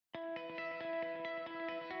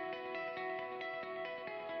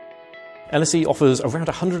LSE offers around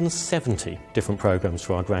 170 different programmes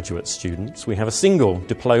for our graduate students. We have a single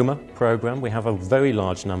diploma programme. We have a very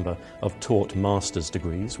large number of taught master's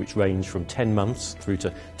degrees, which range from 10 months through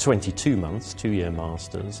to 22 months, 2-year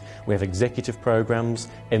masters. We have executive programmes,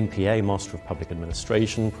 MPA, Master of Public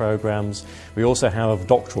Administration programmes. We also have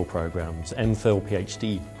doctoral programmes, MPhil,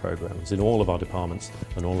 PhD programmes in all of our departments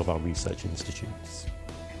and all of our research institutes.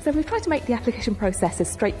 So we've tried to make the application process as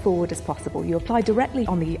straightforward as possible. You apply directly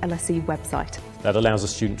on the LSE website. That allows a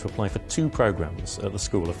student to apply for 2 programmes at the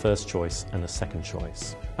school, a first choice and a second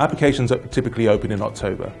choice. Applications are typically open in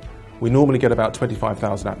October. We normally get about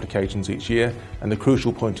 25,000 applications each year, and the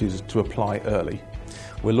crucial point is to apply early.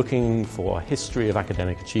 We're looking for a history of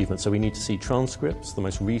academic achievement, so we need to see transcripts, the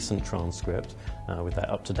most recent transcript with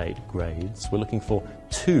their up-to-date grades. We're looking for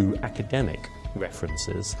 2 academic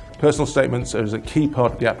references. Personal statements are a key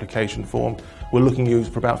part of the application form. We're looking at you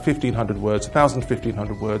for about 1,500 words, 1,000 to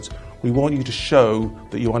 1,500 words. We want you to show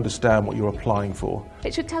that you understand what you're applying for.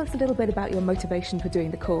 It should tell us a little bit about your motivation for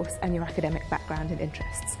doing the course and your academic background and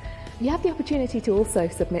interests. You have the opportunity to also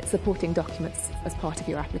submit supporting documents as part of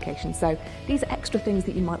your application, so these are extra things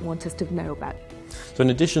that you might want us to know about. So in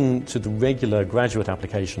addition to the regular graduate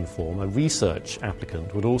application form, a research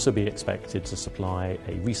applicant would also be expected to supply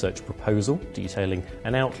a research proposal detailing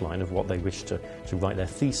an outline of what they wish to write their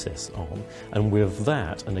thesis on, and with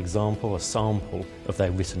that an example, a sample of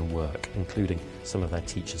their written work, including some of their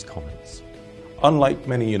teachers' comments. Unlike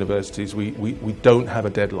many universities, we don't have a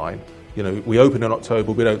deadline. You know, we open in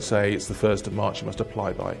October, we don't say it's the 1st of March you must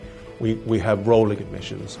apply by. We have rolling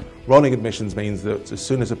admissions. Rolling admissions means that as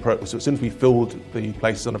soon as we filled the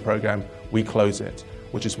places on a programme, we close it,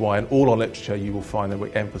 which is why in all our literature you will find that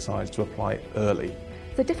we emphasise to apply early.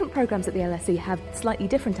 So different programmes at the LSE have slightly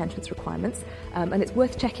different entrance requirements, and it's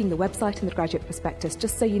worth checking the website and the graduate prospectus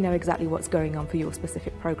just so you know exactly what's going on for your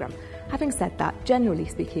specific programme. Having said that, generally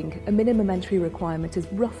speaking, a minimum entry requirement is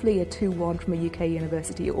roughly a 2-1 from a UK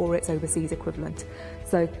university or its overseas equivalent.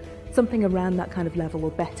 So something around that kind of level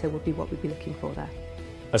or better would be what we'd be looking for there.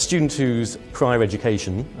 A student whose prior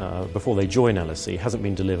education before they join LSE hasn't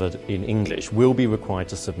been delivered in English will be required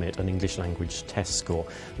to submit an English language test score.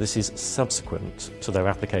 This is subsequent to their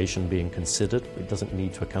application being considered. It doesn't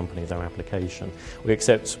need to accompany their application. We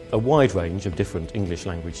accept a wide range of different English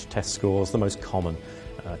language test scores, the most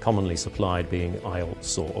commonly supplied being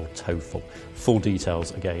IELTS or TOEFL. Full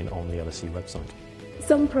details again on the LSE website.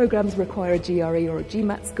 Some programmes require a GRE or a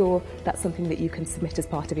GMAT score. That's something that you can submit as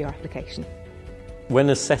part of your application.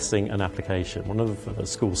 When assessing an application, one of the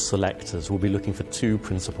school's selectors will be looking for 2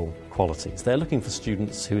 principal qualities. They're looking for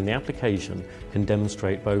students who in the application can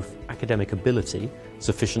demonstrate both academic ability,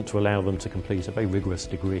 sufficient to allow them to complete a very rigorous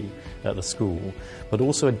degree at the school, but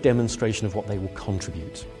also a demonstration of what they will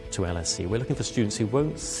contribute to LSE. We're looking for students who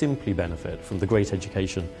won't simply benefit from the great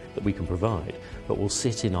education that we can provide, but will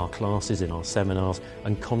sit in our classes, in our seminars,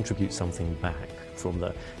 and contribute something back from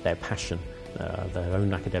their passion, their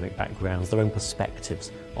own academic backgrounds, their own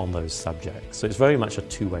perspectives on those subjects. So it's very much a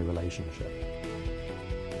 2-way relationship.